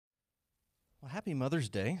Happy Mother's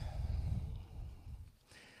Day.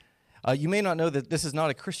 You may not know that this is not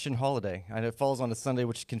a Christian holiday. And it falls on a Sunday,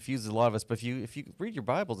 which confuses a lot of us. But if you read your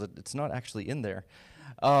Bibles, it's not actually in there.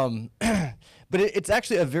 But it's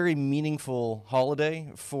actually a very meaningful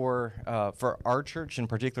holiday for our church. In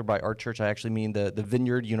particular, by our church, I actually mean the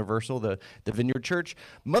Vineyard Universal, the Vineyard Church.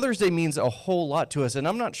 Mother's Day means a whole lot to us, and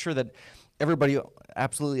I'm not sure that everybody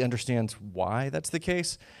absolutely understands why that's the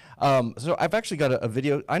case. So I've actually got a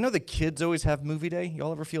video. I know the kids always have movie day.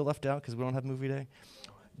 Y'all ever feel left out because we don't have movie day?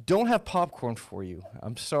 Don't have popcorn for you.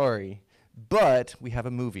 I'm sorry. But we have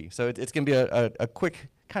a movie. So it's going to be a quick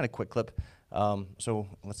clip. So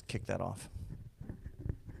let's kick that off.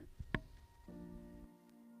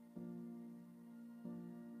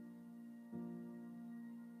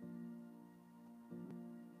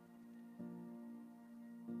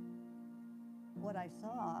 What I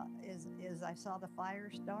saw is I saw the fire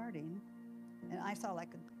starting, and I saw like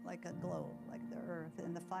a globe, like the earth,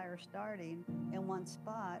 and the fire starting in one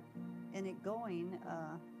spot, and it going.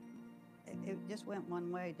 It just went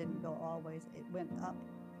one way, didn't go always. It went up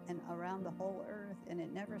and around the whole earth, and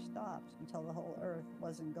it never stopped until the whole earth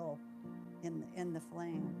was engulfed in the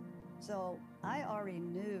flame. So I already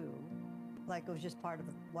knew, like it was just part of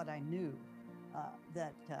what I knew,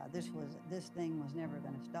 that this thing was never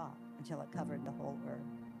going to stop until it covered the whole earth.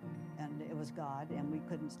 And it was God, and we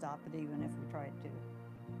couldn't stop it even if we tried to.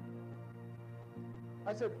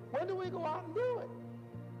 I said, when do we go out and do it?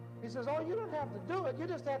 He says, oh, you don't have to do it. You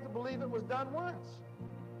just have to believe it was done once.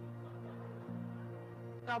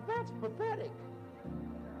 Now that's pathetic,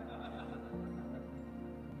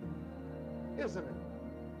 isn't it?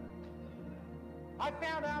 I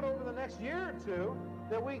found out over the next year or two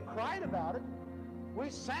that we cried about it, we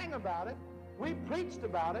sang about it, we preached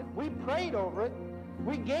about it, we prayed over it,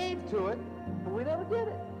 we gave to it, but we never did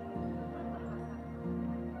it.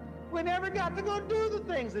 We never got to go do the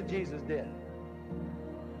things that Jesus did.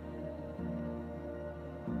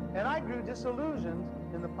 And I grew disillusioned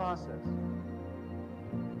in the process.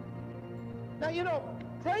 Now, you know,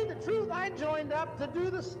 tell you the truth, I joined up to do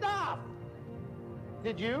the stuff.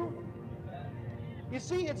 Did you? You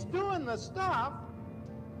see, it's doing the stuff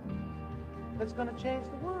that's going to change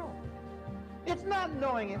the world. It's not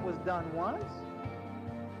knowing it was done once.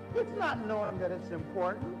 It's not knowing that it's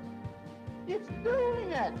important. It's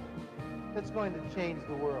doing it that's going to change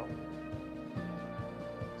the world.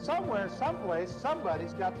 Somewhere, someplace,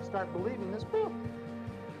 somebody's got to start believing this book.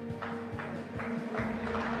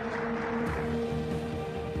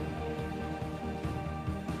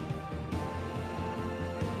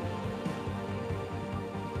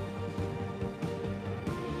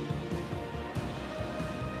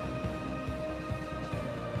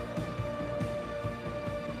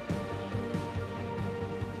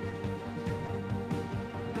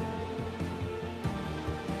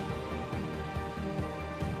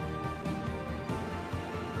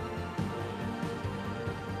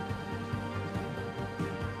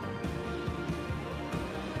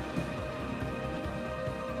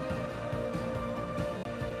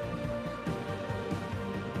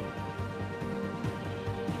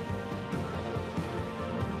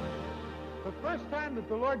 First time that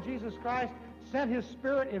the Lord Jesus Christ sent his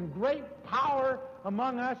Spirit in great power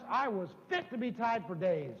among us, I was fit to be tied for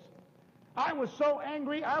days. I was so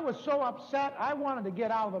angry, I was so upset, I wanted to get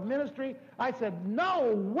out of the ministry. I said,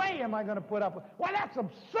 no way am I going to put up with it. Why, that's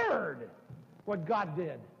absurd, what God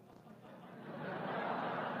did.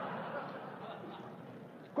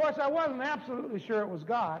 Of course, I wasn't absolutely sure it was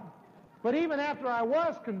God, but even after I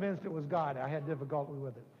was convinced it was God, I had difficulty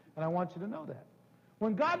with it, and I want you to know that.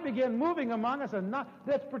 When God began moving among us, and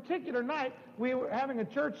that particular night, we were having a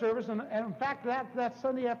church service, and in fact, that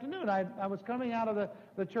Sunday afternoon, I was coming out of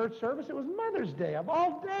the church service. It was Mother's Day, of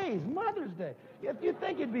all days, Mother's Day. You'd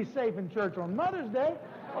think you'd be safe in church on Mother's Day.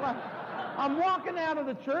 Well, I'm walking out of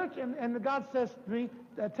the church, and God says to me,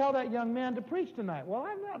 tell that young man to preach tonight. Well,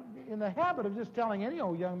 I'm not in the habit of just telling any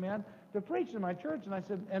old young man to preach in my church, and I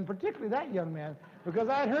said, and particularly that young man, because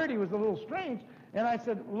I'd heard he was a little strange. And I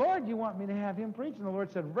said, Lord, you want me to have him preach? And the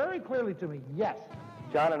Lord said very clearly to me, yes.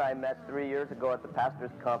 John and I met 3 years ago at the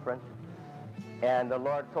pastor's conference, and the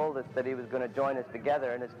Lord told us that he was going to join us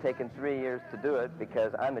together, and it's taken 3 years to do it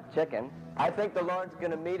because I'm a chicken. I think the Lord's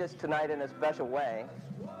going to meet us tonight in a special way,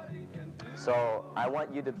 so I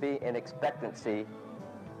want you to be in expectancy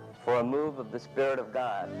for a move of the Spirit of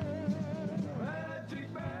God.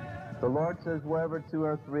 The Lord says, wherever 2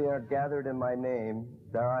 or 3 are gathered in my name,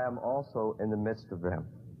 there I am also in the midst of them.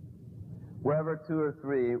 Wherever 2 or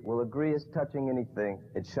 3 will agree as touching anything,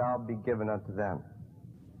 it shall be given unto them.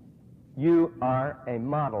 You are a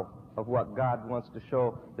model of what God wants to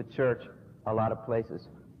show the church a lot of places.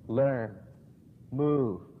 Learn,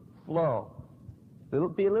 move, flow. It'll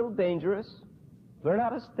be a little dangerous. Learn how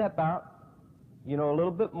to step out, a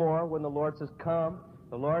little bit more when the Lord says come.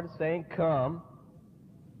 The Lord is saying come.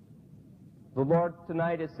 The Lord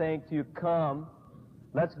tonight is saying to you, come.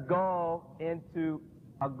 Let's go into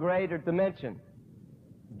a greater dimension.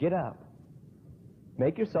 Get up.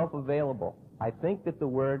 Make yourself available. I think that the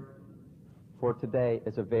word for today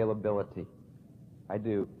is availability. I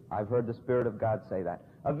do. I've heard the Spirit of God say that.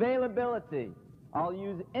 Availability. I'll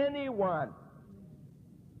use anyone.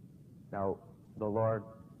 Now, the Lord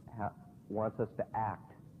wants us to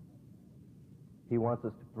act. He wants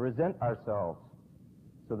us to present ourselves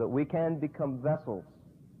so that we can become vessels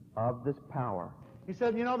of this power. He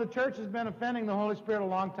said, the church has been offending the Holy Spirit a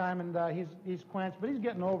long time, and he's quenched, but he's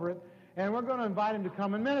getting over it. And we're going to invite him to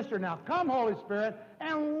come and minister now. Come, Holy Spirit,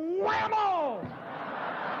 and whammo!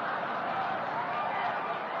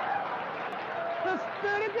 The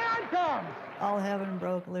Spirit of God comes. All heaven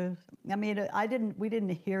broke loose. I mean, we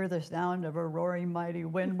didn't hear the sound of a roaring mighty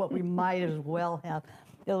wind, but we might as well have.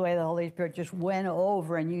 The way the Holy Spirit just went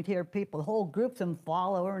over, and you'd hear people, whole groups of them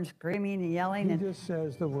fall over and screaming and yelling. He just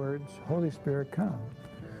says the words, Holy Spirit, come.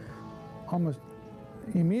 Almost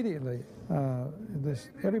immediately,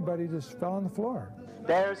 everybody just fell on the floor.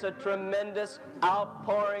 There's a tremendous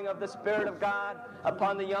outpouring of the Spirit of God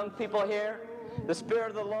upon the young people here. The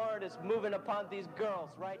Spirit of the Lord is moving upon these girls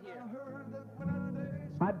right here.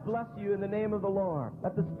 I bless you in the name of the Lord.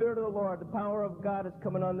 Let the Spirit of the Lord, the power of God is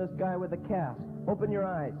coming on this guy with a cast. Open your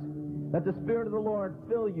eyes. Let the Spirit of the Lord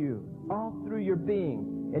fill you all through your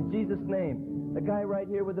being. In Jesus' name. The guy right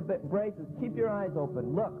here with the braces, keep your eyes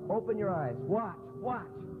open. Look, open your eyes. Watch, watch.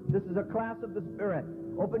 This is a class of the Spirit.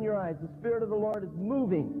 Open your eyes. The Spirit of the Lord is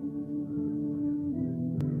moving.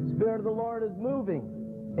 Spirit of the Lord is moving.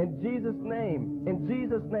 In Jesus'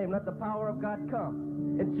 name, let the power of God come.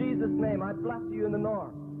 In Jesus' name, I bless you in the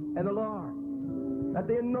north and the Lord. Let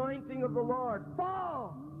the anointing of the Lord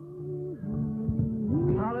fall.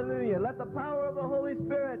 Hallelujah. Let the power of the Holy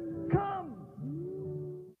Spirit come.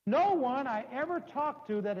 No one I ever talked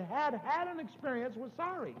to that had an experience was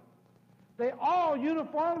sorry. They all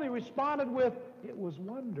uniformly responded with, it was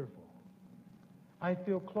wonderful. I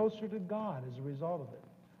feel closer to God as a result of it.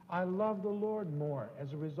 I love the Lord more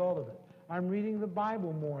as a result of it. I'm reading the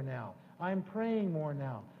Bible more now. I'm praying more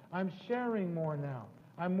now. I'm sharing more now.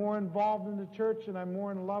 I'm more involved in the church, and I'm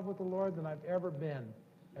more in love with the Lord than I've ever been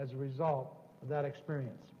as a result of that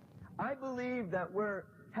experience. I believe that we're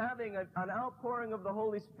having an outpouring of the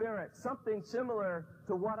Holy Spirit, something similar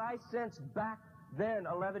to what I sensed back then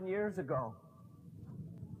 11 years ago.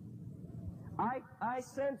 I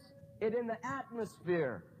sense it in the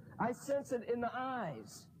atmosphere. I sense it in the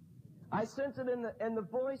eyes. I sense it in the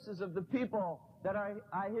voices of the people that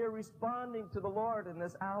I hear responding to the Lord in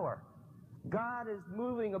this hour. God is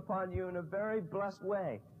moving upon you in a very blessed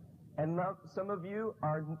way. And some of you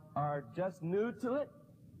are just new to it.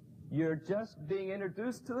 You're just being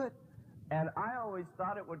introduced to it. And I always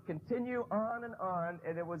thought it would continue on,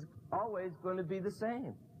 and it was always going to be the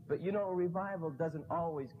same. But revival doesn't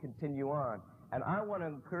always continue on. And I want to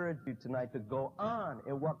encourage you tonight to go on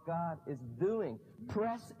in what God is doing.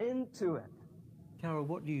 Press into it. Carol,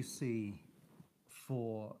 what do you see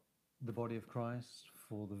for the body of Christ,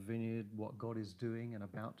 for the vineyard, what God is doing and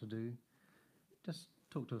about to do? Just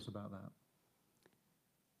talk to us about that.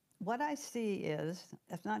 What I see is,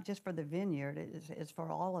 it's not just for the vineyard, it's for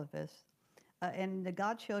all of us. And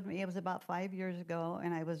God showed me, it was about 5 years ago,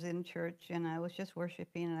 and I was in church, and I was just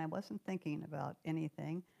worshiping, and I wasn't thinking about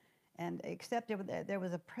anything. And except there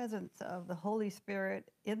was a presence of the Holy Spirit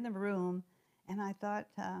in the room, and I thought,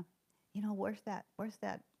 where's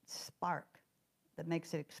that spark that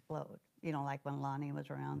makes it explode? Like when Lonnie was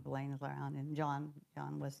around, Blaine was around, and John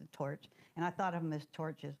was the torch. And I thought of them as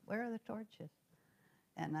torches. Where are the torches?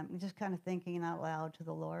 And I'm just kind of thinking out loud to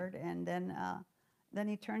the Lord. And then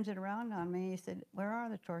he turns it around on me. He said, where are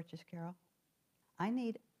the torches, Carol? I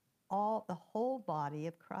need the whole body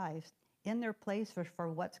of Christ in their place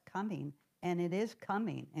for what's coming. And it is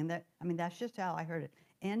coming. And that's just how I heard it.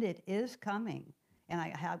 And it is coming. And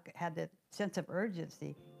I had that sense of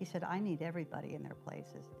urgency. He said, I need everybody in their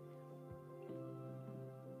places.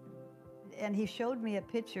 And he showed me a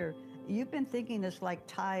picture. You've been thinking it's like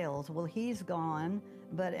tiles. Well, he's gone,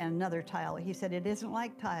 but another tile. He said, it isn't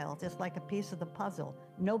like tiles. It's like a piece of the puzzle.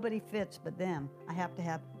 Nobody fits but them. I have to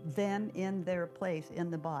have them in their place in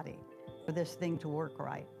the body for this thing to work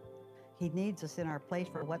right. He needs us in our place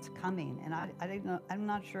for what's coming. And I'm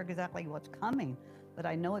not sure exactly what's coming, but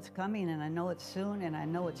I know it's coming, and I know it's soon, and I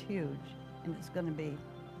know it's huge. And it's going to be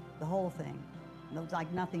the whole thing.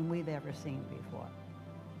 like nothing we've ever seen before.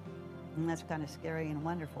 And that's kind of scary and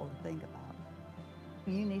wonderful to think about.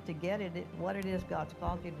 You need to get what it is God's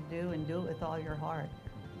called you to do, and do it with all your heart.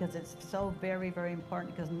 Because it's so very, very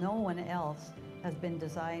important, because no one else has been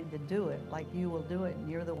designed to do it like you will do it, and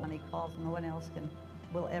you're the one he calls. No one else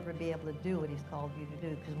will ever be able to do what he's called you to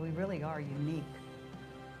do, because we really are unique.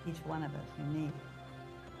 Each one of us unique.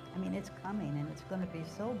 I mean, it's coming, and it's going to be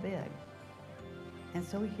so big and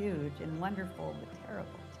so huge and wonderful, but terrible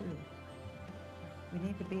too. We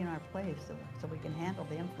need to be in our place so we can handle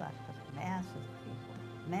the influx, because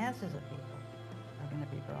masses of people are going to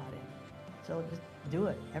be brought in. So just do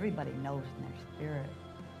it. Everybody knows in their spirit.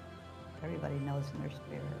 Everybody knows in their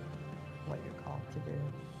spirit what you're called to do.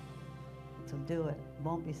 So do it.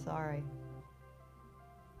 Won't be sorry.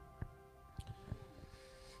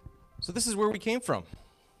 So this is where we came from.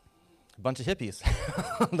 A bunch of hippies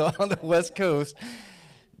on the West Coast,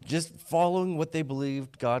 just following what they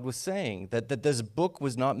believed God was saying, that this book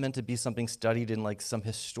was not meant to be something studied in like some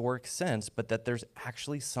historic sense, but that there's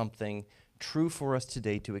actually something true for us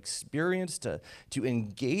today to experience, to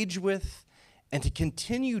engage with, and to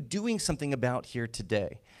continue doing something about here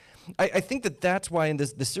today. I think that's why in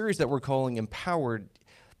the series that we're calling Empowered,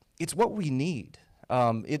 it's what we need.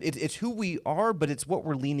 It's who we are, but it's what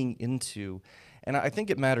we're leaning into. And I think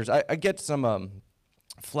it matters. I get some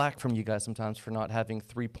flack from you guys sometimes for not having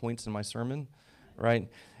 3 points in my sermon, right?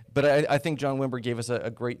 But I think John Wimber gave us a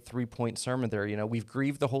great 3-point sermon there. You know, we've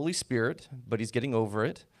grieved the Holy Spirit, but he's getting over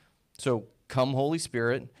it. So come Holy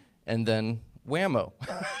Spirit, and then whammo.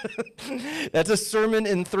 That's a sermon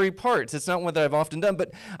in 3 parts. It's not one that I've often done.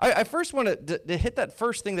 But I first want to hit that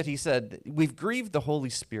first thing that he said. We've grieved the Holy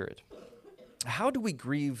Spirit. How do we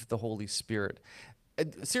grieve the Holy Spirit?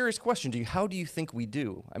 A serious question to you. How do you think we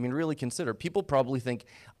do? I mean, really consider. People probably think,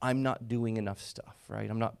 I'm not doing enough stuff, right?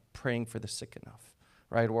 I'm not praying for the sick enough,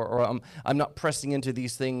 right? Or I'm not pressing into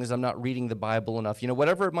these things. I'm not reading the Bible enough. You know,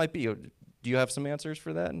 whatever it might be. Do you have some answers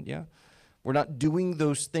for that? Yeah. We're not doing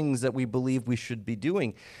those things that we believe we should be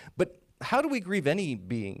doing. But how do we grieve any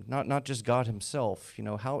being, not just God himself? You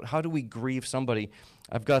know, how do we grieve somebody?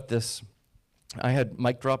 I've got this. I had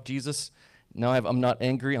mic drop Jesus. Now I'm not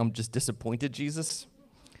angry, I'm just disappointed, Jesus.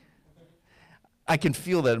 I can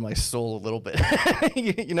feel that in my soul a little bit.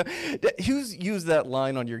 You know, who's used that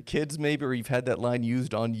line on your kids maybe, or you've had that line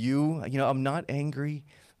used on you? You know, I'm not angry,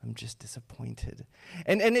 I'm just disappointed.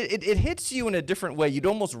 And it hits you in a different way. You'd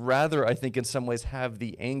almost rather, I think, in some ways, have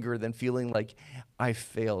the anger than feeling like I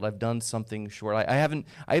failed, I've done something short, I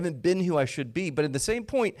haven't been who I should be. But at the same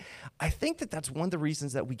point, I think that's one of the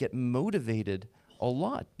reasons that we get motivated a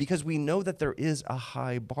lot, because we know that there is a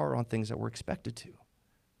high bar on things that we're expected to,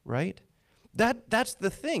 right? That's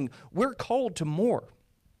the thing. We're called to more.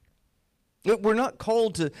 We're not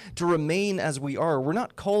called to remain as we are. We're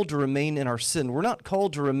not called to remain in our sin. We're not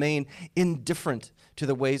called to remain indifferent to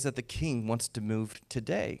the ways that the King wants to move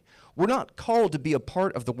today. We're not called to be a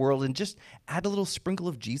part of the world and just add a little sprinkle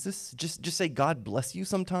of Jesus. Just say God bless you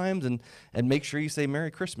sometimes and make sure you say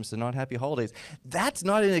Merry Christmas and not Happy Holidays. That's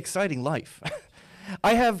not an exciting life.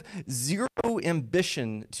 I have zero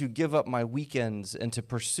ambition to give up my weekends and to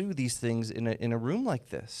pursue these things in a room like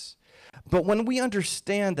this. But when we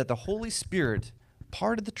understand that the Holy Spirit,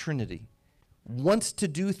 part of the Trinity, wants to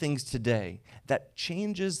do things today that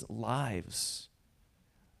changes lives,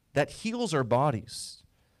 that heals our bodies,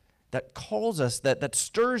 that calls us, that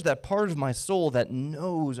stirs that part of my soul that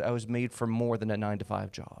knows I was made for more than a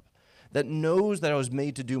 9-to-5 job, that knows that I was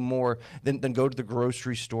made to do more than go to the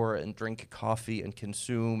grocery store and drink coffee and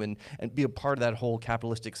consume and be a part of that whole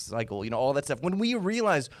capitalistic cycle, you know, all that stuff. When we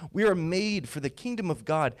realize we are made for the kingdom of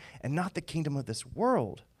God and not the kingdom of this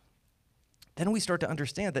world, then we start to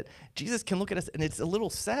understand that Jesus can look at us, and it's a little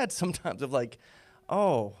sad sometimes of like,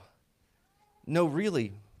 oh, no,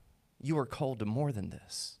 really, you are called to more than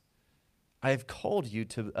this. I have called you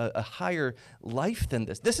to a higher life than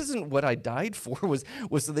this. This isn't what I died for, was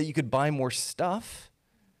so that you could buy more stuff.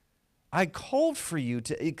 I called for you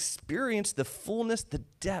to experience the fullness, the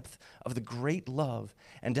depth of the great love,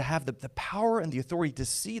 and to have the power and the authority to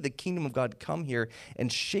see the kingdom of God come here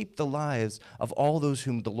and shape the lives of all those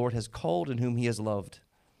whom the Lord has called and whom he has loved.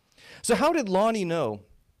 So how did Lonnie know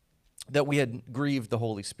that we had grieved the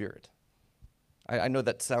Holy Spirit? I know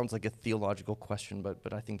that sounds like a theological question,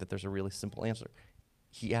 but I think that there's a really simple answer.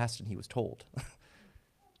 He asked and he was told,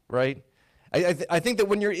 right? I think that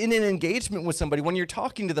when you're in an engagement with somebody, when you're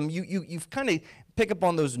talking to them, you kind of pick up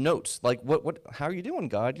on those notes, like how are you doing,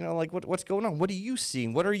 God? You know, like what's going on? What are you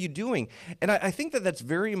seeing? What are you doing? And I think that that's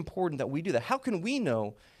very important that we do that. How can we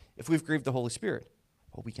know if we've grieved the Holy Spirit?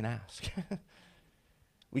 Well, we can ask.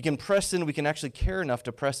 We can press in, we can actually care enough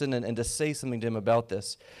to press in and to say something to him about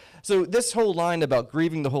this. So this whole line about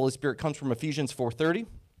grieving the Holy Spirit comes from Ephesians 4:30.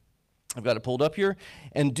 I've got it pulled up here.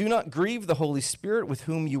 And do not grieve the Holy Spirit with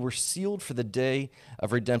whom you were sealed for the day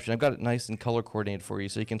of redemption. I've got it nice and color coordinated for you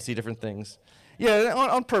so you can see different things. Yeah,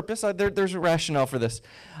 on purpose. There's a rationale for this.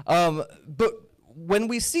 But when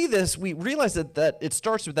we see this, we realize that it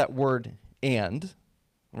starts with that word and,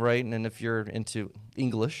 right? And if you're into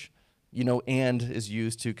English, you know, and is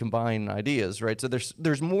used to combine ideas, right? So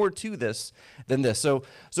there's more to this than this. So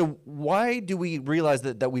why do we realize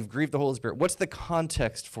that we've grieved the Holy Spirit? What's the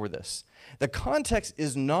context for this? The context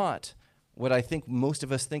is not what I think most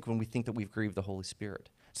of us think when we think that we've grieved the Holy Spirit.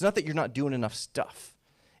 It's not that you're not doing enough stuff.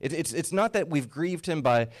 It's not that we've grieved him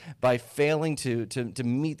by failing to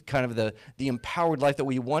meet kind of the empowered life that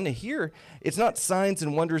we want to hear. It's not signs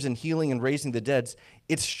and wonders and healing and raising the dead.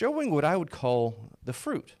 It's showing what I would call the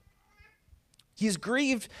fruit. He's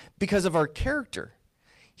grieved because of our character.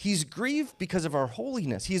 He's grieved because of our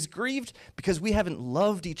holiness. He's grieved because we haven't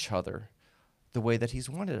loved each other the way that he's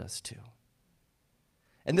wanted us to.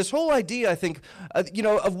 And this whole idea, I think,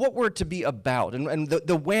 of what we're to be about and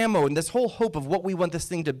the whammo and this whole hope of what we want this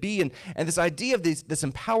thing to be and this idea of this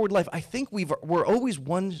empowered life, I think we're always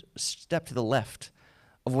one step to the left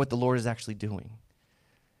of what the Lord is actually doing.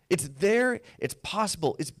 It's there, it's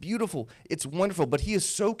possible, it's beautiful, it's wonderful, but he is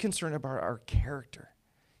so concerned about our character.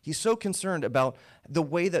 He's so concerned about the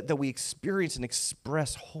way that we experience and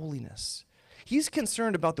express holiness. He's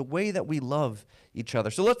concerned about the way that we love each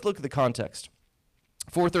other. So let's look at the context.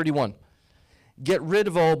 4:31, get rid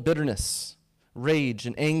of all bitterness, rage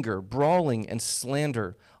and anger, brawling and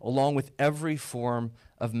slander, along with every form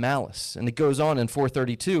of malice. And it goes on in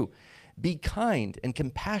 4:32, be kind and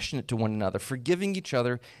compassionate to one another, forgiving each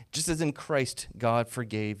other, just as in Christ God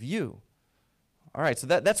forgave you. All right, so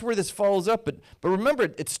that's where this follows up, but remember,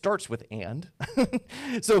 it starts with and.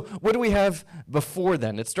 So what do we have before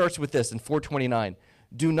then? It starts with this in 4:29,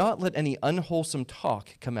 do not let any unwholesome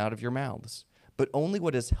talk come out of your mouths, but only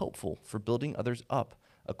what is helpful for building others up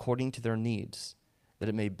according to their needs, that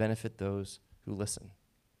it may benefit those who listen.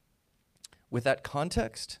 With that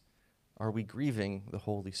context, are we grieving the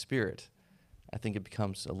Holy Spirit? I think it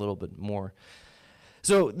becomes a little bit more.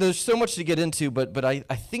 So there's so much to get into, but I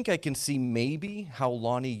think I can see maybe how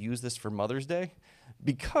Lonnie used this for Mother's Day,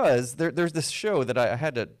 because there's this show that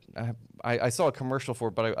I saw a commercial for,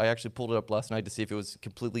 but I actually pulled it up last night to see if it was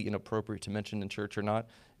completely inappropriate to mention in church or not.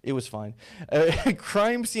 It was fine.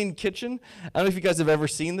 Crime Scene Kitchen. I don't know if you guys have ever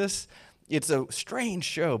seen this. It's a strange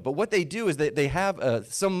show, but what they do is they have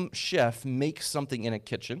some chef make something in a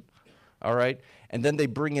kitchen, all right? And then they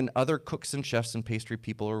bring in other cooks and chefs and pastry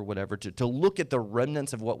people or whatever to look at the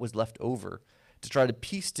remnants of what was left over to try to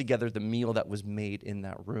piece together the meal that was made in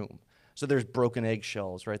that room. So there's broken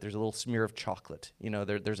eggshells, right? There's a little smear of chocolate. You know,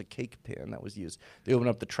 there's a cake pan that was used. They open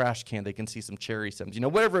up the trash can, they can see some cherry stems,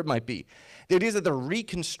 whatever it might be. The idea is that they're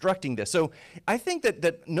reconstructing this. So I think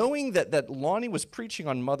that knowing that Lonnie was preaching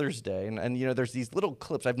on Mother's Day, and there's these little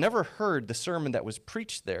clips. I've never heard the sermon that was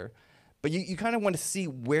preached there, but you kind of want to see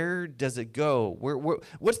where does it go?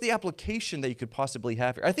 What's the application that you could possibly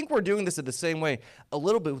have here? I think we're doing this in the same way a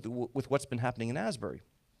little bit with what's been happening in Asbury.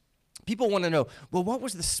 People want to know, well, what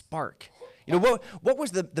was the spark? What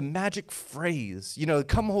was the magic phrase?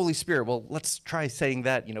 Come Holy Spirit. Well, let's try saying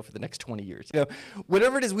that, for the next 20 years.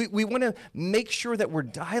 Whatever it is, we want to make sure that we're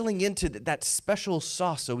dialing into that special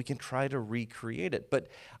sauce so we can try to recreate it. But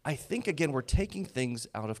I think, again, we're taking things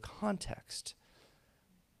out of context.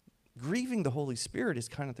 Grieving the Holy Spirit is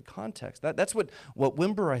kind of the context. That's what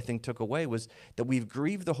Wimber, I think, took away, was that we've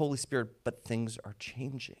grieved the Holy Spirit, but things are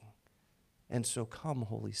changing. And so come,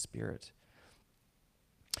 Holy Spirit.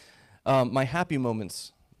 My happy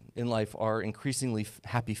moments in life are increasingly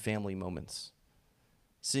happy family moments.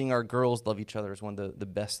 Seeing our girls love each other is one of the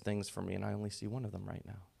best things for me, and I only see one of them right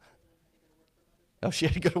now. Oh, she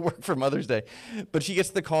had to go to work for Mother's Day. But she gets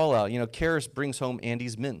the call out. Karis brings home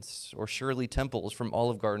Andy's mints, or Shirley Temples from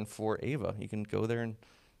Olive Garden for Ava. You can go there and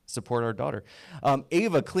support our daughter.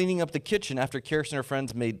 Ava cleaning up the kitchen after Karis and her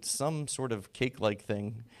friends made some sort of cake-like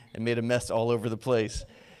thing and made a mess all over the place.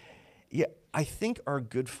 Yeah, I think our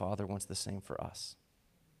good Father wants the same for us.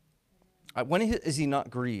 When is he not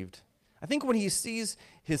grieved? I think when he sees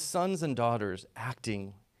his sons and daughters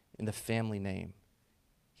acting in the family name,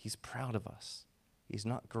 he's proud of us. He's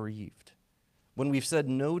not grieved. When we've said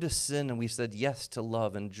no to sin and we've said yes to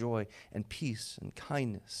love and joy and peace and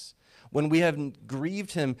kindness. When we haven't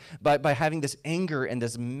grieved him by having this anger and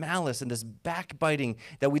this malice and this backbiting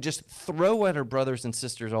that we just throw at our brothers and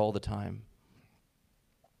sisters all the time.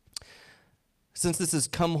 Since this is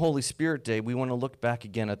Come Holy Spirit Day, we want to look back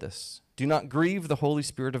again at this. Do not grieve the Holy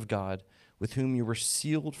Spirit of God, with whom you were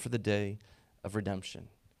sealed for the day of redemption.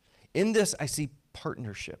 In this, I see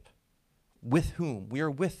partnership. With whom? We are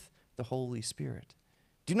with the Holy Spirit.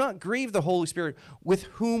 Do not grieve the Holy Spirit, with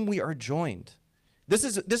whom we are joined. This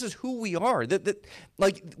is who we are.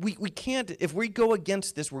 We can't, if we go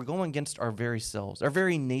against this, we're going against our very selves, our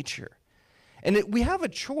very nature. And we have a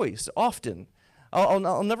choice often.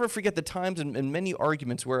 I'll never forget the times and many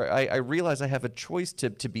arguments where I realize I have a choice to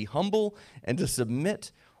be humble and to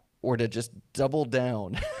submit, or to just double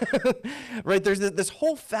down. Right? There's this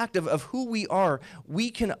whole fact of who we are.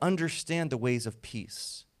 We can understand the ways of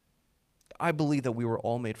peace. I believe that we were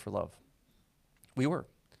all made for love. We were.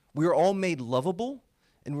 We were all made lovable,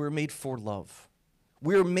 and we were made for love.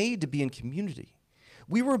 We were made to be in community.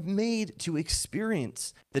 We were made to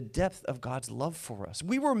experience the depth of God's love for us.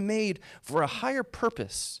 We were made for a higher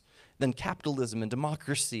purpose than capitalism and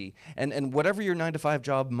democracy and whatever your 9-to-5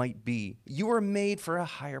 job might be. You are made for a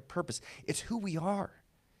higher purpose. It's who we are.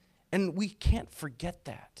 And we can't forget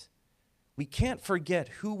that. We can't forget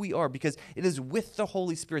who we are, because it is with the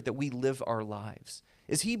Holy Spirit that we live our lives.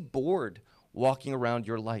 Is he bored walking around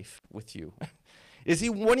your life with you? Is he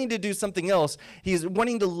wanting to do something else? He's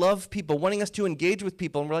wanting to love people, wanting us to engage with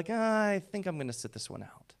people, and we're like, I think I'm going to sit this one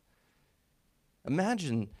out.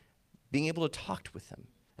 Imagine being able to talk with him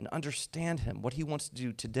and understand him, what he wants to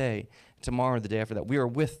do today, tomorrow, the day after that. We are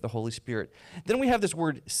with the Holy Spirit. Then we have this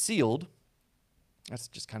word sealed. That's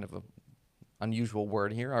just kind of an unusual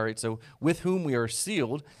word here. All right, so with whom we are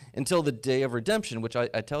sealed until the day of redemption, which I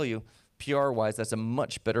tell you, PR-wise, that's a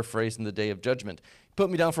much better phrase than the day of judgment.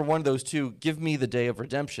 Put me down for one of those two. Give me the day of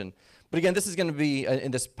redemption. But again, this is going to be,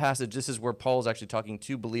 in this passage, this is where Paul's actually talking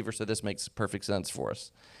to believers, so this makes perfect sense for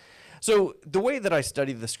us. So the way that I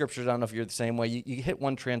study the scriptures, I don't know if you're the same way, you hit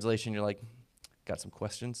one translation, you're like, got some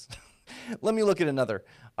questions? Let me look at another.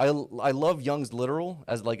 I love Young's Literal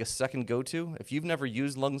as like a second go-to. If you've never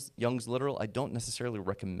used Young's Literal, I don't necessarily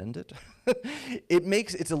recommend it.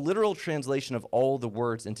 It's a literal translation of all the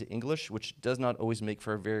words into English, which does not always make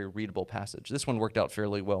for a very readable passage. This one worked out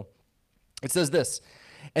fairly well. It says this,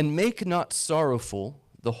 and make not sorrowful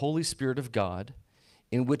the Holy Spirit of God,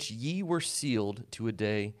 in which ye were sealed to a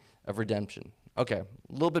day of redemption. Okay,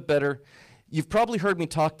 a little bit better. You've probably heard me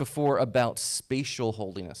talk before about spatial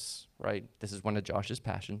holiness, right? This is one of Josh's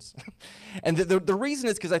passions. And the reason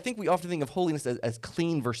is because I think we often think of holiness as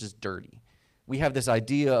clean versus dirty. We have this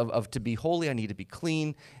idea of to be holy, I need to be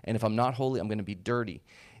clean, and if I'm not holy, I'm going to be dirty.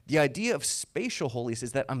 The idea of spatial holiness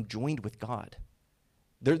is that I'm joined with God.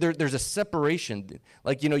 There's a separation.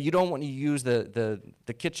 Like, you don't want to use the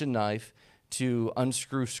kitchen knife to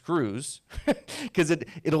unscrew screws because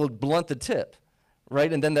it'll blunt the tip.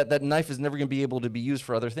 Right? And then that knife is never going to be able to be used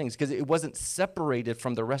for other things because it wasn't separated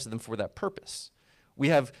from the rest of them for that purpose. We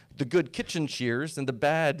have the good kitchen shears and the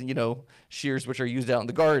bad, shears which are used out in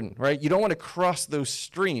the garden, right? You don't want to cross those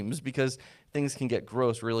streams because things can get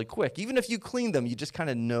gross really quick. Even if you clean them, you just kind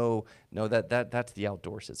of know that's the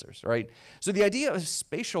outdoor scissors, right? So the idea of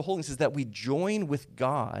spatial holiness is that we join with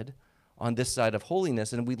God on this side of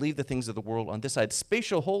holiness and we leave the things of the world on this side.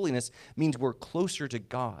 Spatial holiness means we're closer to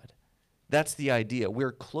God. That's the idea.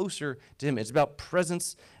 We're closer to him. It's about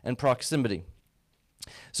presence and proximity.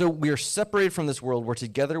 So we are separated from this world. We're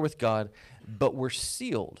together with God, but we're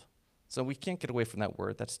sealed. So we can't get away from that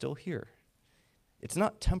word. That's still here. It's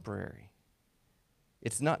not temporary.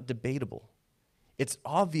 It's not debatable. It's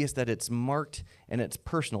obvious that it's marked and it's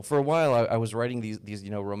personal. For a while, I was writing these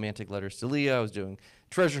romantic letters to Leah. I was doing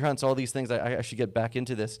treasure hunts, all these things. I should get back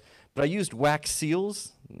into this. But I used wax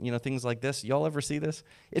seals, things like this. Y'all ever see this?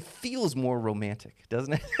 It feels more romantic,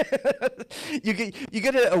 doesn't it? you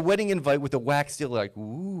get a wedding invite with a wax seal, like,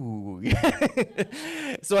 ooh.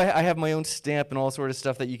 So I have my own stamp and all sort of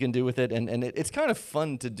stuff that you can do with it. And it's kind of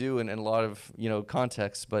fun to do in a lot of,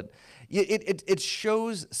 contexts. But it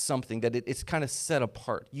shows something that it's kind of set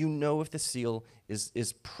apart. You know if the seal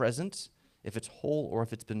is present, if it's whole, or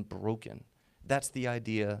if it's been broken. That's the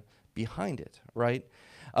idea behind it, right?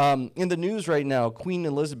 In the news right now, Queen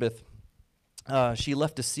Elizabeth, she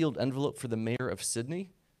left a sealed envelope for the mayor of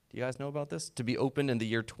Sydney. Do you guys know about this? To be opened in the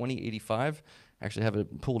year 2085. I actually have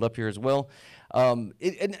it pulled up here as well.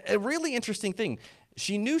 A really interesting thing.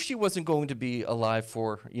 She knew she wasn't going to be alive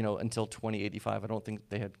for, until 2085. I don't think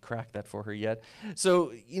they had cracked that for her yet.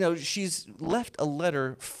 So, she's left a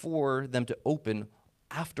letter for them to open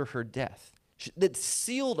after her death. That's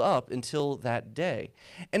sealed up until that day.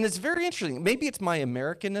 And it's very interesting. Maybe it's my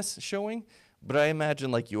Americanness showing, but I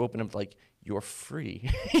imagine you open up you're free.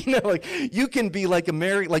 Like you can be like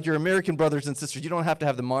your American brothers and sisters. You don't have to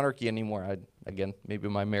have the monarchy anymore. Again, maybe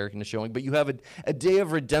my American is showing, but you have a day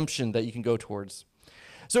of redemption that you can go towards.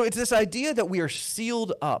 So it's this idea that we are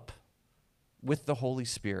sealed up with the Holy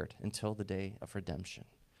Spirit until the day of redemption.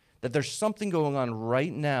 That there's something going on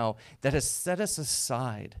right now that has set us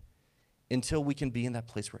aside until we can be in that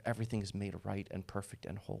place where everything is made right and perfect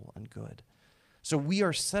and whole and good. So we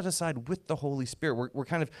are set aside with the Holy Spirit. We're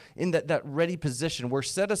kind of in that ready position. We're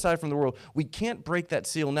set aside from the world. We can't break that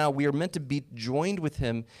seal now. We are meant to be joined with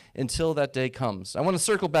him until that day comes. I want to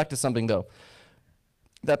circle back to something, though.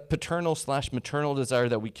 That paternal/maternal desire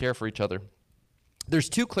that we care for each other. There's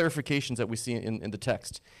two clarifications that we see in the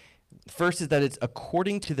text. First is that it's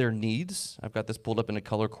according to their needs. I've got this pulled up in a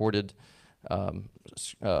color-coded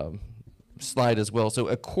slide as well. So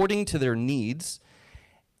according to their needs,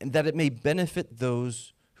 and that it may benefit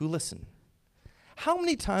those who listen. How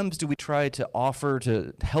many times do we try to offer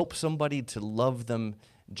to help somebody to love them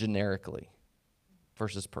generically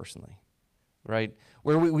versus personally, right?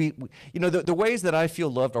 Where we the ways that I feel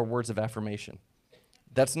loved are words of affirmation.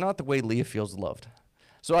 That's not the way Leah feels loved.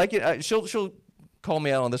 So she'll call me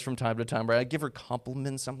out on this from time to time, right? I give her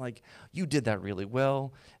compliments. I'm like, you did that really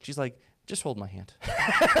well. She's like, just hold my hand.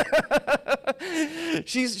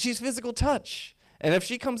 She's physical touch. And if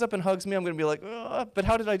she comes up and hugs me, I'm going to be like, oh, but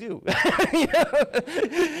how did I do?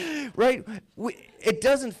 Right? It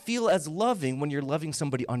doesn't feel as loving when you're loving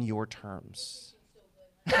somebody on your terms.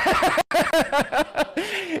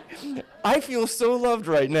 I feel so loved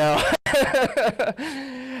right now.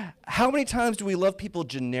 How many times do we love people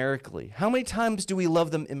generically? How many times do we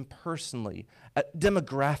love them impersonally,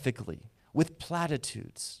 demographically, with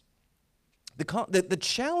platitudes? The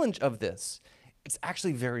challenge of this, it's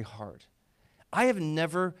actually very hard. I have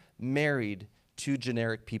never married two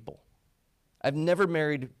generic people. I've never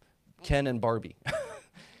married Ken and Barbie.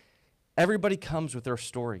 Everybody comes with their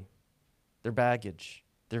story, their baggage,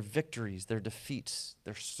 their victories, their defeats,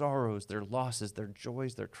 their sorrows, their losses, their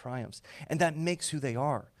joys, their triumphs. And that makes who they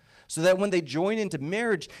are. So that when they join into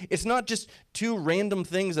marriage, it's not just two random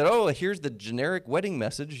things that, oh, here's the generic wedding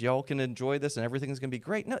message. Y'all can enjoy this and everything's going to be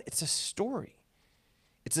great. No, it's a story.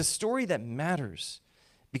 It's a story that matters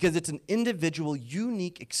because it's an individual,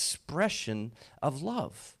 unique expression of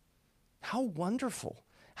love. How wonderful.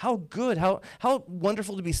 How good. How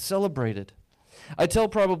wonderful to be celebrated. I tell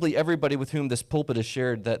probably everybody with whom this pulpit is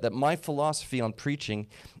shared that my philosophy on preaching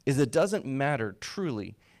is it doesn't matter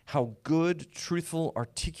truly how good, truthful,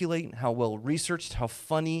 articulate, how well researched, how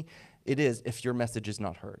funny it is if your message is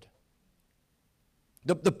not heard.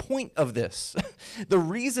 The point of this, the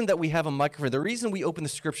reason that we have a microphone, the reason we open the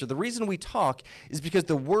scripture, the reason we talk is because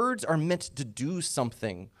the words are meant to do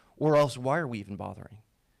something, or else why are we even bothering?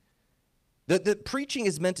 The preaching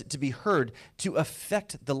is meant to be heard to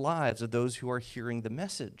affect the lives of those who are hearing the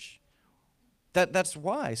message. That's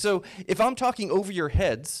why. So if I'm talking over your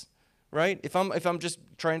heads, right? If I'm just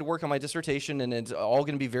trying to work on my dissertation and it's all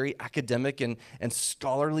going to be very academic and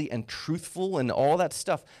scholarly and truthful and all that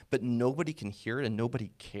stuff, but nobody can hear it and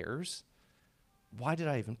nobody cares, why did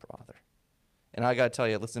I even bother? And I got to tell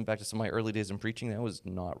you, listening back to some of my early days in preaching, that was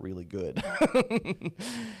not really good.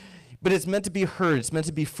 But it's meant to be heard. It's meant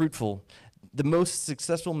to be fruitful. The most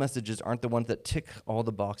successful messages aren't the ones that tick all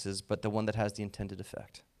the boxes, but the one that has the intended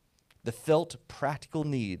effect. The felt practical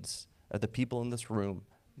needs of the people in this room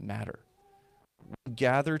matter. We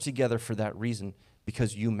gather together for that reason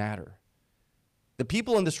because you matter. The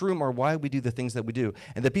people in this room are why we do the things that we do.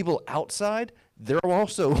 And the people outside, they're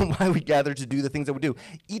also why we gather to do the things that we do.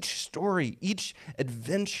 Each story, each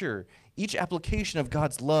adventure, each application of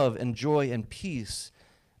God's love and joy and peace,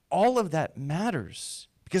 all of that matters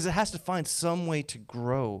because it has to find some way to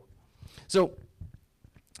grow. So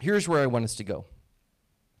here's where I want us to go.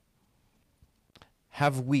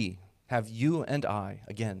 Have you and I,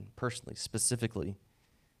 again, personally, specifically,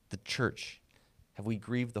 the church, have we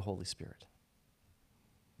grieved the Holy Spirit?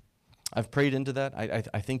 I've prayed into that.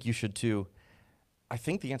 I think you should too. I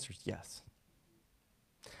think the answer is yes.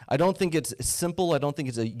 I don't think it's simple. I don't think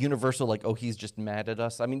it's a universal, like, oh, he's just mad at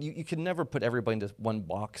us. I mean, you can never put everybody into one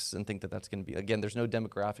box and think that that's going to be, again, there's no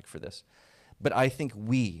demographic for this. But I think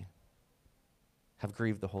we have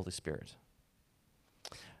grieved the Holy Spirit.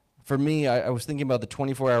 For me, I was thinking about the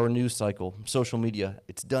 24-hour news cycle, social media.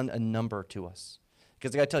 It's done a number to us.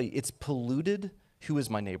 Because I got to tell you, it's polluted who is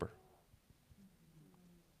my neighbor.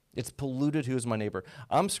 It's polluted who is my neighbor.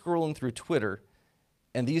 I'm scrolling through Twitter,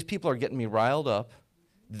 and these people are getting me riled up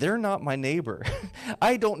they're not my neighbor.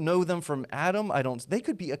 I don't know them from Adam. They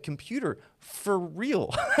could be a computer for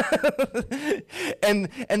real. and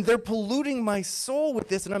they're polluting my soul with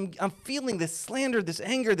this, and I'm feeling this slander, this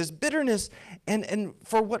anger, this bitterness. And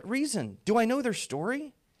for what reason? Do I know their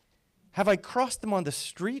story? Have I crossed them on the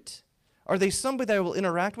street? Are they somebody that I will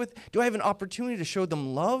interact with? Do I have an opportunity to show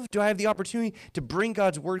them love? Do I have the opportunity to bring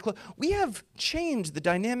God's word close? We have changed the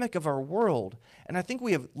dynamic of our world, and I think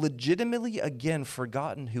we have legitimately again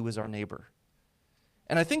forgotten who is our neighbor.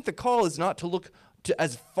 And I think the call is not to look to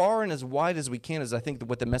as far and as wide as we can, as I think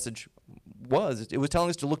what the message was. It was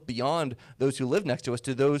telling us to look beyond those who live next to us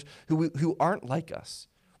to those who aren't like us.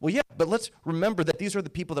 Well, yeah, but let's remember that these are the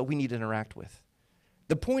people that we need to interact with.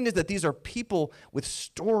 The point is that these are people with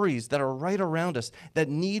stories that are right around us that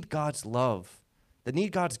need God's love, that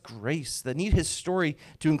need God's grace, that need his story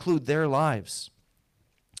to include their lives.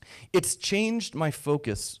 It's changed my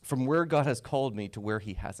focus from where God has called me to where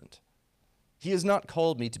he hasn't. He has not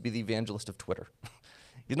called me to be the evangelist of Twitter.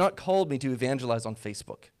 He's not called me to evangelize on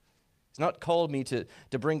Facebook. He's not called me to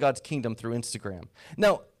bring God's kingdom through Instagram.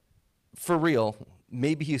 Now, for real,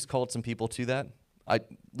 maybe he's called some people to that.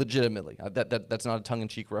 Legitimately, that's not a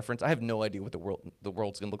tongue-in-cheek reference. I have no idea what the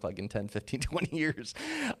world's going to look like in 10, 15, 20 years.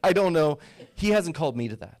 I don't know. He hasn't called me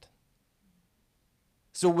to that.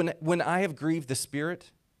 So when I have grieved the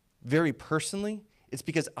Spirit, very personally, it's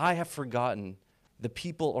because I have forgotten the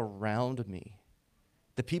people around me,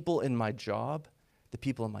 the people in my job, the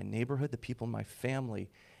people in my neighborhood, the people in my family,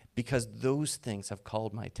 because those things have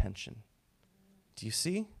called my attention. Do you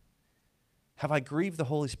see? Have I grieved the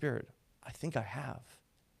Holy Spirit? I think I have.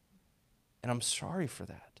 And I'm sorry for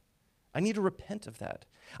that. I need to repent of that.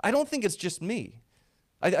 I don't think it's just me.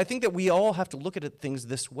 I think that we all have to look at things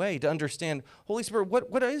this way to understand, Holy Spirit,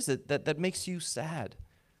 what is it that makes you sad?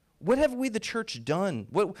 What have we, the church, done?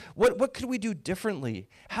 What could we do differently?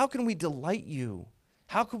 How can we delight you?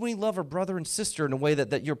 How can we love our brother and sister in a way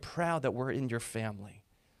that you're proud that we're in your family?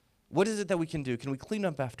 What is it that we can do? Can we clean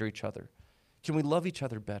up after each other? Can we love each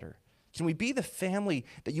other better? Can we be the family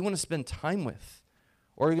that you want to spend time with?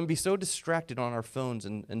 Or are we going to be so distracted on our phones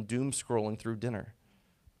and doom scrolling through dinner?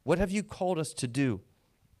 What have you called us to do?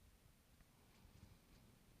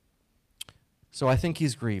 So I think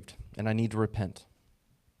he's grieved, and I need to repent.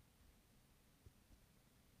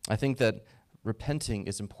 I think that repenting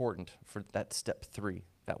is important for that step 3,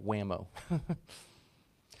 that whammo.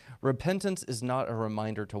 Repentance is not a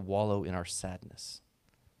reminder to wallow in our sadness,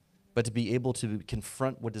 but to be able to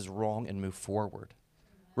confront what is wrong and move forward.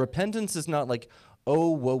 Repentance is not like,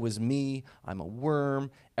 oh, woe is me, I'm a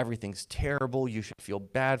worm, everything's terrible, you should feel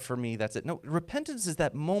bad for me, that's it. No, repentance is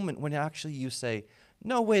that moment when actually you say,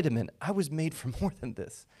 no, wait a minute, I was made for more than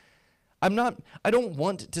this. I don't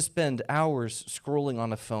want to spend hours scrolling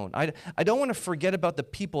on a phone. I don't want to forget about the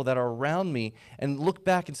people that are around me and look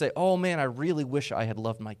back and say, oh man, I really wish I had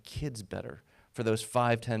loved my kids better for those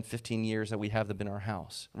 5, 10, 15 years that we have them in our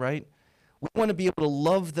house, right? We want to be able to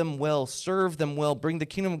love them well, serve them well, bring the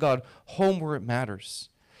kingdom of God home where it matters.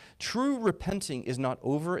 True repenting is not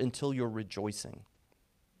over until you're rejoicing.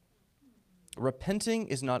 Repenting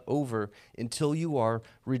is not over until you are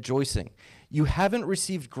rejoicing. You haven't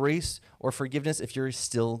received grace or forgiveness if you're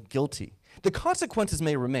still guilty. The consequences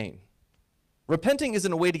may remain. Repenting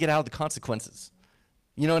isn't a way to get out of the consequences.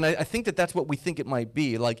 You know, and I think that that's what we think it might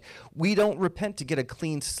be. Like, we don't repent to get a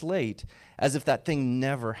clean slate as if that thing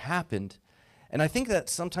never happened. And I think that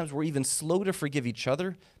sometimes we're even slow to forgive each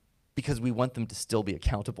other because we want them to still be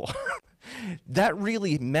accountable. That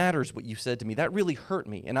really matters what you said to me. That really hurt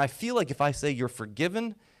me. And I feel like if I say you're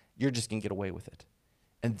forgiven, you're just going to get away with it.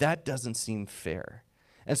 And that doesn't seem fair.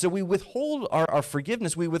 And so we withhold our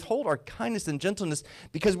forgiveness, we withhold our kindness and gentleness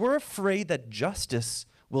because we're afraid that justice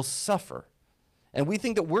will suffer. And we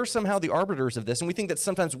think that we're somehow the arbiters of this, and we think that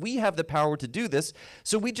sometimes we have the power to do this,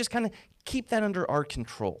 so we just kind of keep that under our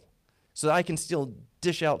control so that I can still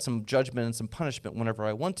dish out some judgment and some punishment whenever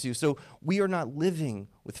I want to. So we are not living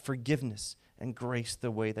with forgiveness and grace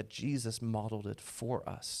the way that Jesus modeled it for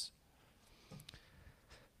us.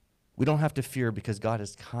 We don't have to fear because God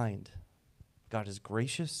is kind, God is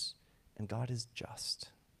gracious, and God is just.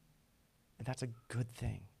 And that's a good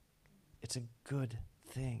thing. It's a good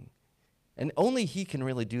thing. And only he can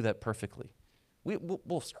really do that perfectly.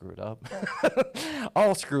 We'll screw it up.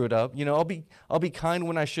 I'll screw it up. You know, I'll be kind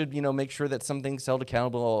when I should, make sure that something's held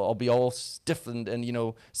accountable. I'll be all stiff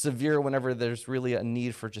and severe whenever there's really a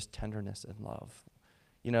need for just tenderness and love.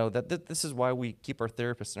 You know, that this is why we keep our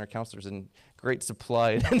therapists and our counselors in great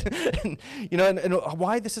supply. and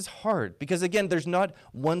why this is hard. Because again, there's not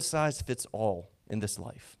one size fits all in this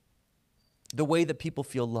life. The way that people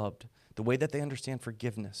feel loved, the way that they understand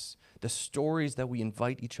forgiveness, the stories that we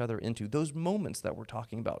invite each other into, those moments that we're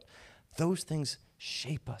talking about, those things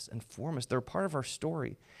shape us and form us. They're part of our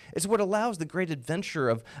story. It's what allows the great adventure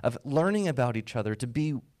of learning about each other to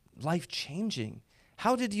be life-changing.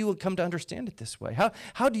 How did you come to understand it this way?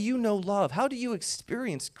 How do you know love? How do you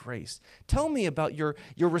experience grace? Tell me about your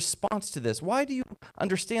response to this. Why do you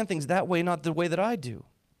understand things that way, not the way that I do?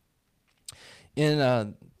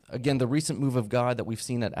 In, again, the recent move of God that we've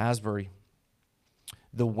seen at Asbury,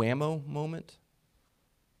 the whammo moment,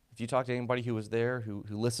 if you talk to anybody who was there, who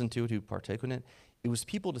listened to it, who partook in it, it was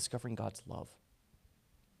people discovering God's love.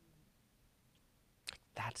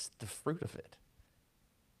 That's the fruit of it.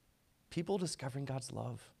 People discovering God's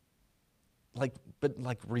love. But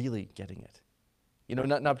really getting it. You know,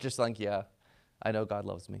 not just like, yeah, I know God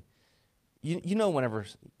loves me. You know whenever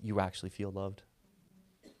you actually feel loved.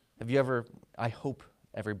 Have you ever, I hope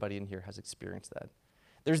everybody in here has experienced that.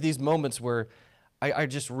 There's these moments where I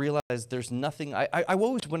just realize there's nothing, I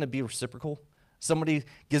always want to be reciprocal. Somebody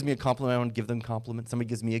gives me a compliment, I want to give them a compliment. Somebody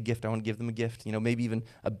gives me a gift, I want to give them a gift. You know, maybe even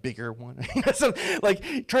a bigger one. So,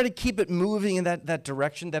 like, try to keep it moving in that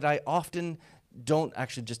direction that I often don't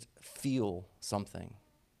actually just feel something.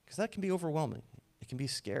 Because that can be overwhelming. It can be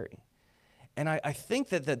scary. And I think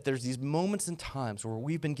that there's these moments and times where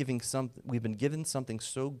we've been given something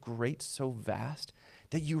so great, so vast,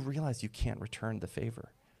 that you realize you can't return the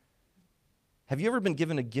favor. Have you ever been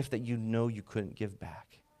given a gift that you know you couldn't give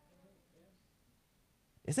back?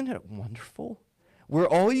 Isn't it wonderful? Where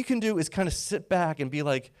all you can do is kind of sit back and be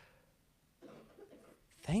like,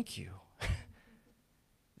 thank you.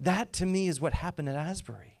 That to me is what happened at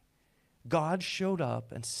Asbury. God showed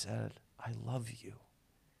up and said, I love you.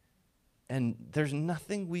 And there's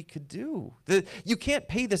nothing we could do. You can't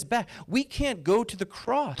pay this back. We can't go to the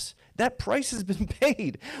cross. That price has been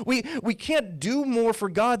paid. We can't do more for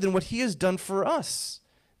God than what he has done for us.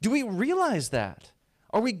 Do we realize that?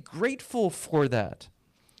 Are we grateful for that?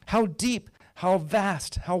 How deep, how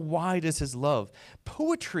vast, how wide is his love?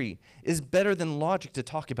 Poetry is better than logic to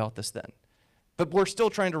talk about this then. But we're still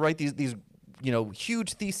trying to write these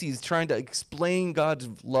huge theses trying to explain God's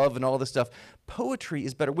love and all this stuff. Poetry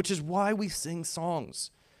is better, which is why we sing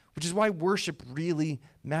songs, which is why worship really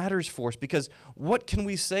matters for us, because what can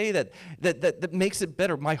we say that makes it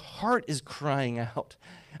better? My heart is crying out.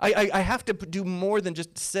 I have to do more than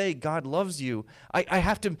just say God loves you. I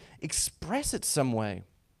have to express it some way.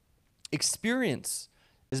 Experience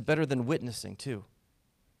is better than witnessing too.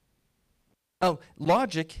 Now,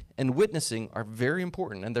 logic and witnessing are very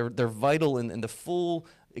important, and they're vital in the full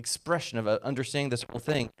expression of understanding this whole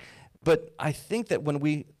thing. But I think that when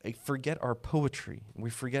we forget our poetry, we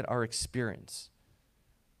forget our experience,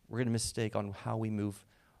 we're going to mistake on how we move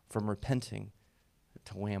from repenting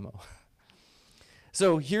to whammo.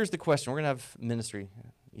 So here's the question. We're going to have ministry.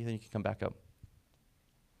 Ethan, you can come back up.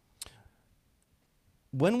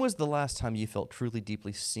 When was the last time you felt truly,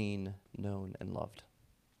 deeply seen, known, and loved?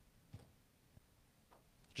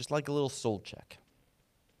 Just like a little soul check.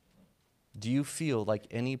 Do you feel like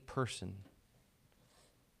any person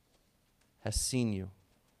has seen you,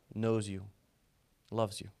 knows you,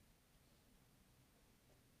 loves you?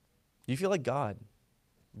 Do you feel like God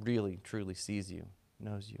really, truly sees you,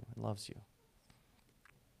 knows you, and loves you?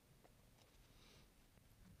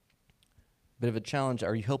 Bit of a challenge,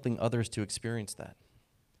 are you helping others to experience that?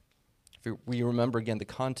 If we remember again the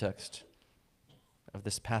context of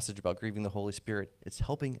this passage about grieving the Holy Spirit, it's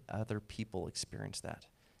helping other people experience that.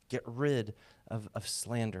 Get rid of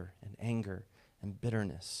slander and anger and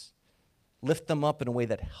bitterness. Lift them up in a way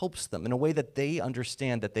that helps them, in a way that they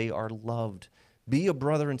understand that they are loved. Be a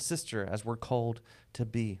brother and sister as we're called to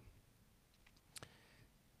be.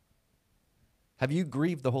 Have you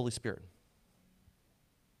grieved the Holy Spirit?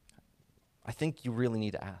 I think you really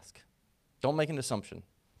need to ask. Don't make an assumption.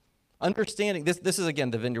 Understanding, this is again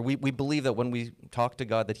the vineyard. We believe that when we talk to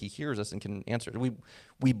God that he hears us and can answer.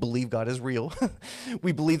 We believe God is real.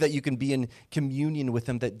 We believe that you can be in communion with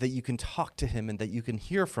him, that you can talk to him and that you can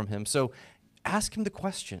hear from him. So ask him the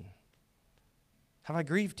question, have I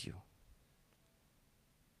grieved you?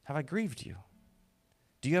 Have I grieved you?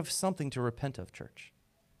 Do you have something to repent of, church?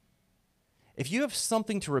 If you have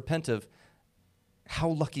something to repent of, how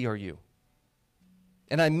lucky are you?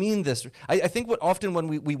 And I mean this. I think what often when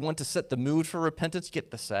we want to set the mood for repentance,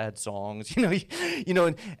 get the sad songs,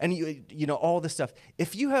 and all this stuff.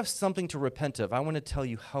 If you have something to repent of, I want to tell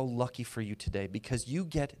you how lucky for you today, because you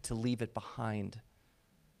get to leave it behind.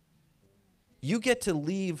 You get to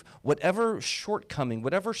leave whatever shortcoming,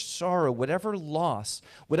 whatever sorrow, whatever loss,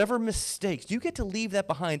 whatever mistakes, you get to leave that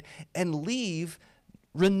behind and leave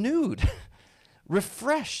renewed,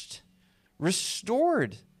 refreshed,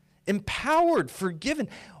 restored, empowered, forgiven.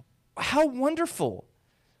 How wonderful.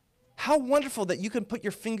 How wonderful that you can put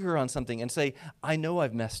your finger on something and say, I know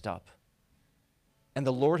I've messed up. And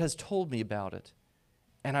the Lord has told me about it.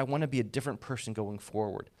 And I want to be a different person going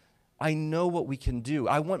forward. I know what we can do.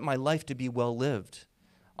 I want my life to be well lived.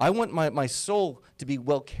 I want my soul to be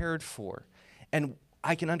well cared for. And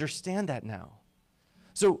I can understand that now.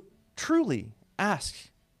 So truly ask,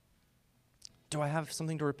 do I have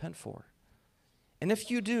something to repent for? And if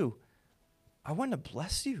you do, I want to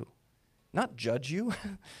bless you, not judge you,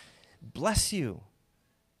 bless you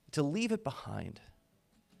to leave it behind,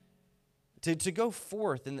 to go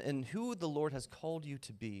forth in who the Lord has called you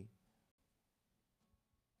to be.